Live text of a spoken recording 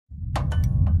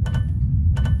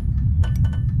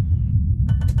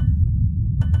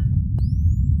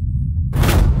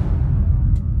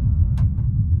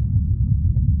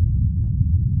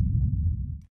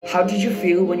How did you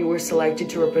feel when you were selected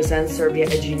to represent Serbia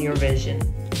at Junior Eurovision?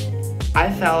 I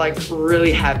felt like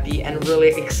really happy and really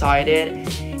excited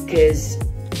because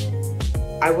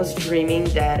I was dreaming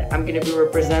that I'm gonna be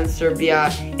represent Serbia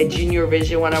at Junior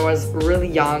Eurovision when I was really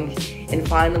young, and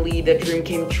finally the dream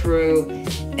came true,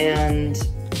 and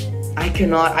I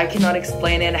cannot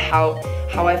explain it how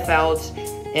I felt,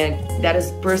 and that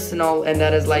is personal, and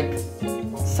that is like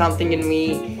something in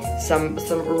me, some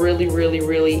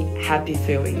really happy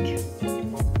feeling.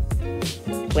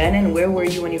 When and where were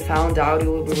you when you found out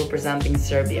you will be representing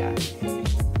Serbia?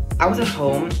 I was at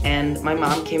home and my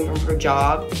mom came from her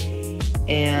job,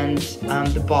 and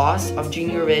the boss of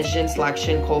Junior Eurovision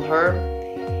selection called her,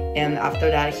 and after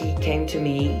that he came to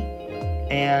me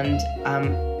and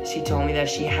she told me that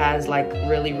she has like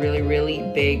really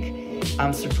big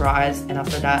surprise. And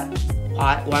after that,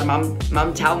 what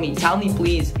mom, tell me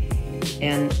please.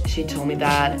 And she told me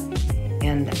that,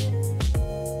 and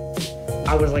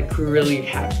I was like really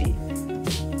happy.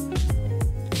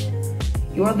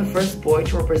 You are the first boy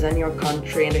to represent your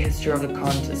country in the history of the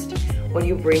contest. What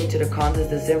you bring to the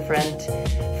contest is different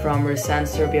from recent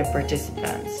Serbia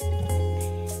participants.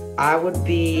 I would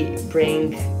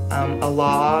bring the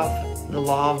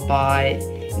love by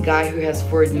a guy who has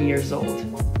 14 years old.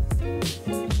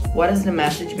 What is the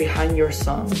message behind your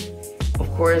song? Of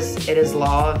course, it is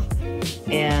love,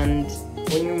 and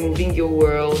when you're moving your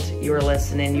world, you're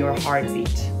listening your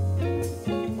heartbeat.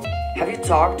 Have you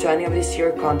talked to any of these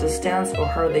year contestants or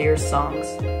heard their songs?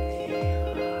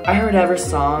 I heard every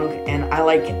song, and I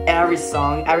like every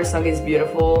song. Every song is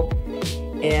beautiful,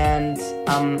 and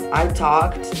I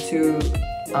talked to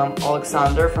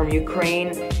Alexander from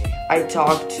Ukraine. I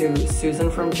talked to Susan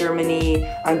from Germany,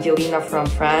 Angelina from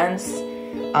France,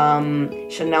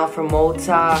 Chanel from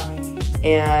Malta,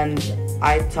 and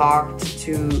I talked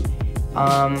to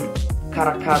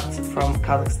Karakat from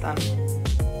Kazakhstan.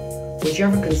 Would you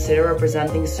ever consider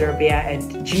representing Serbia at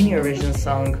Junior Eurovision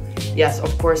Song? Yes,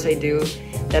 of course I do.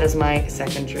 That is my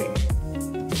second dream.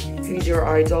 Who is your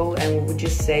idol, and what would you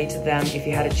say to them if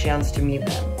you had a chance to meet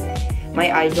them?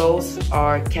 My idols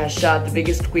are Kesha, the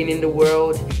biggest queen in the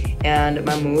world, and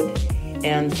Mahmoud.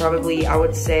 And probably I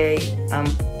would say,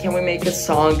 can we make a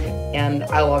song? And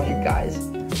I love you guys.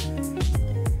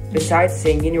 Besides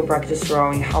singing, you practice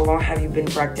rowing. How long have you been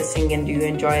practicing, and do you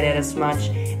enjoy it as much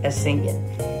as singing?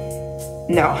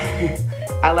 No,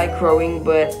 I like rowing,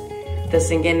 but the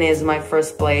singing is my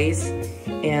first place,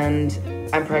 and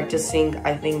I'm practicing,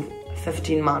 I think,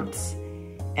 15 months,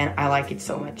 and I like it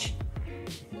so much.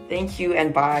 Thank you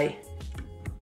and bye.